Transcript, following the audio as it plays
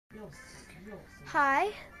Hi,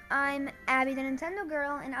 I'm Abby the Nintendo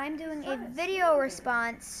Girl, and I'm doing a video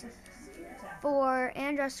response for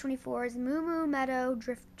Andros24's Moo Meadow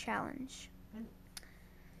Drift Challenge.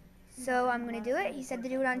 So I'm going to do it. He said to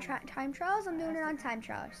do it on time trials. I'm doing it on time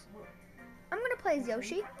trials. I'm going to play as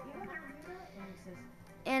Yoshi,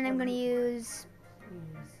 and I'm going to use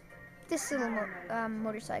this little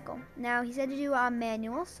motorcycle. Now, he said to do on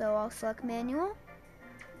manual, so I'll select manual.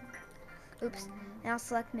 Oops. Now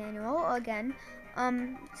select manual again.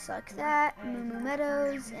 Select that, Moo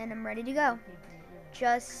Meadows, and I'm ready to go.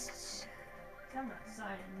 Just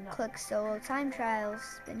click solo time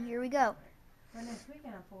trials, and here we go.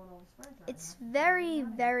 It's very,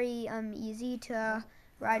 very easy to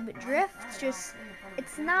ride with drift.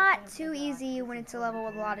 It's not too easy when it's a level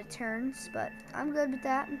with a lot of turns, but I'm good with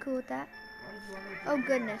that. I'm cool with that. Oh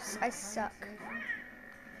goodness, I suck.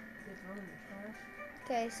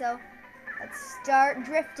 Okay, so let's start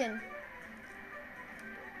drifting.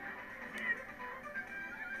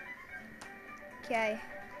 Okay.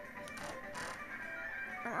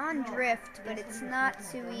 I'm on drift, but it's not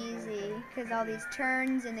too easy because all these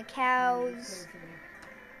turns and the cows.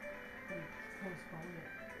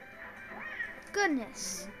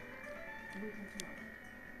 Goodness.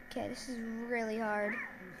 Okay, this is really hard.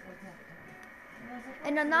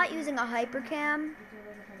 And I'm not using a hypercam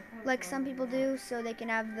like some people do, so they can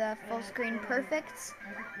have the full screen perfect.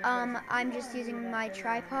 I'm just using my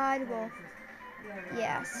tripod. Well,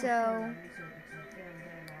 yeah, so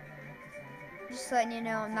just letting you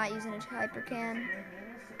know I'm not using a hypercam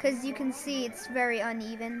because you can see it's very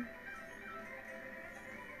uneven.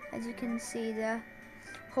 As you can see, the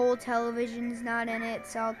whole television's not in it.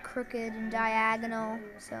 It's all crooked and diagonal.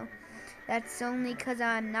 So that's only because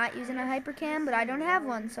I'm not using a hypercam, but I don't have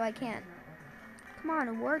one, so I can't. Come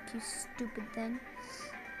on, work, you stupid thing.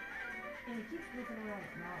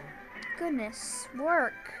 Goodness,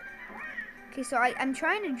 work. Okay, so I'm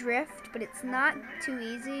trying to drift, but it's not too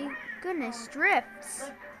easy. Goodness,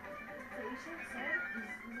 drifts.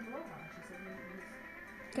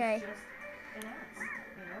 Okay.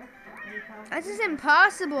 This is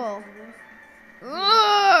impossible.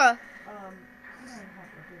 Ugh!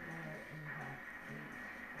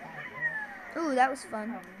 Ooh, that was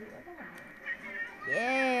fun.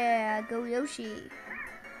 Yeah, go Yoshi.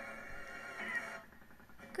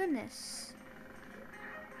 Goodness.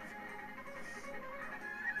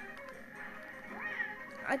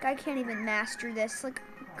 Like, I can't even master this. Like,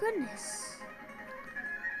 goodness.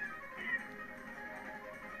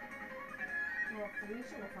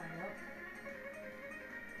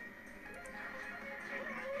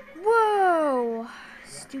 Whoa!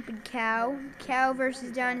 Stupid cow. Cow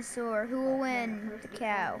versus dinosaur. Who will win? The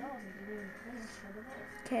cow.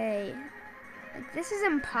 Okay. Like, this is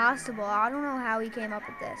impossible. I don't know how he came up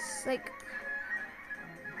with this. Like,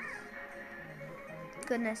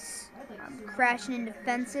 goodness. I'm crashing into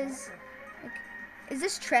fences. Like, is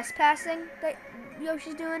this trespassing that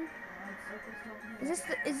Yoshi's doing? Is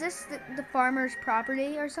this the farmer's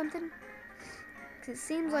property or something? Because it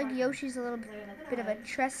seems like Yoshi's a little bit of a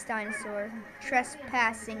trespassing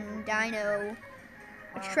dino.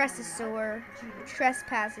 A tressasaur.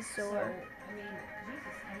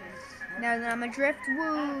 Now that I'm adrift,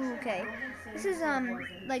 woo, okay. This is,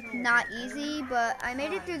 like, not easy, but I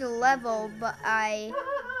made it through the level, but I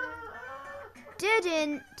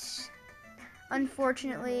didn't,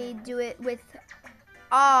 unfortunately, do it with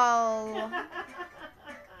all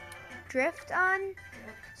drift on.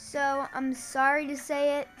 So, I'm sorry to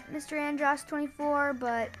say it, Mr. Andros24,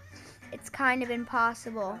 but it's kind of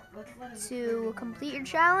impossible to complete your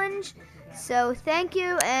challenge. So, thank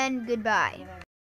you and goodbye.